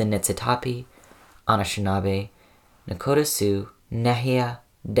to the Niitsitapi, Anishinaabe, Nakota Sioux, Nehiyah,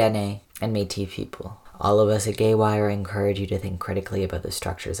 Dene, and Métis people. All of us at Gaywire encourage you to think critically about the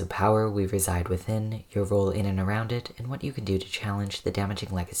structures of power we reside within, your role in and around it, and what you can do to challenge the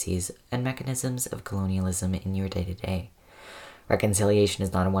damaging legacies and mechanisms of colonialism in your day-to-day. Reconciliation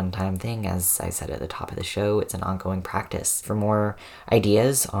is not a one-time thing, as I said at the top of the show, it's an ongoing practice. For more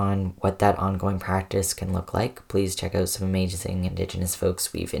ideas on what that ongoing practice can look like, please check out some amazing Indigenous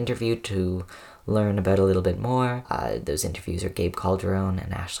folks we've interviewed to learn about a little bit more. Those interviews are Gabe Calderon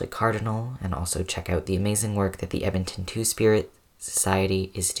and Ashley Cardinal, and also check out the amazing work that the Edmonton Two-Spirit Society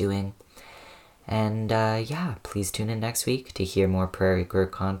is doing. And please tune in next week to hear more Prairie Queer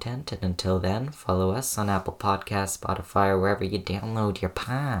content, and until then, follow us on Apple Podcasts, Spotify, or wherever you download your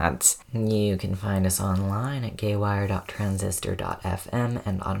pods. You can find us online at gaywire.transistor.fm,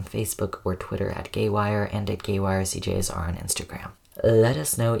 and on Facebook or Twitter at Gaywire, and at GaywireCJSR on Instagram. Let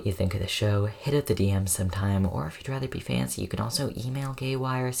us know what you think of the show, hit up the DM sometime, or if you'd rather be fancy, you can also email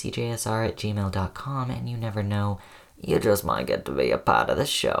gaywirecjsr@gmail.com, and you never know, you just might get to be a part of the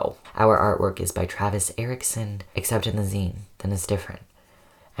show. Our artwork is by Travis Erickson, except in the zine, then it's different.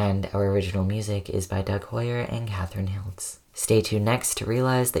 And our original music is by Doug Hoyer and Catherine Hiltz. Stay tuned next to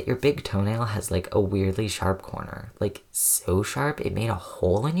realize that your big toenail has like a weirdly sharp corner. Like, so sharp it made a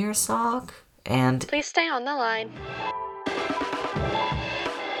hole in your sock? And Please stay on the line.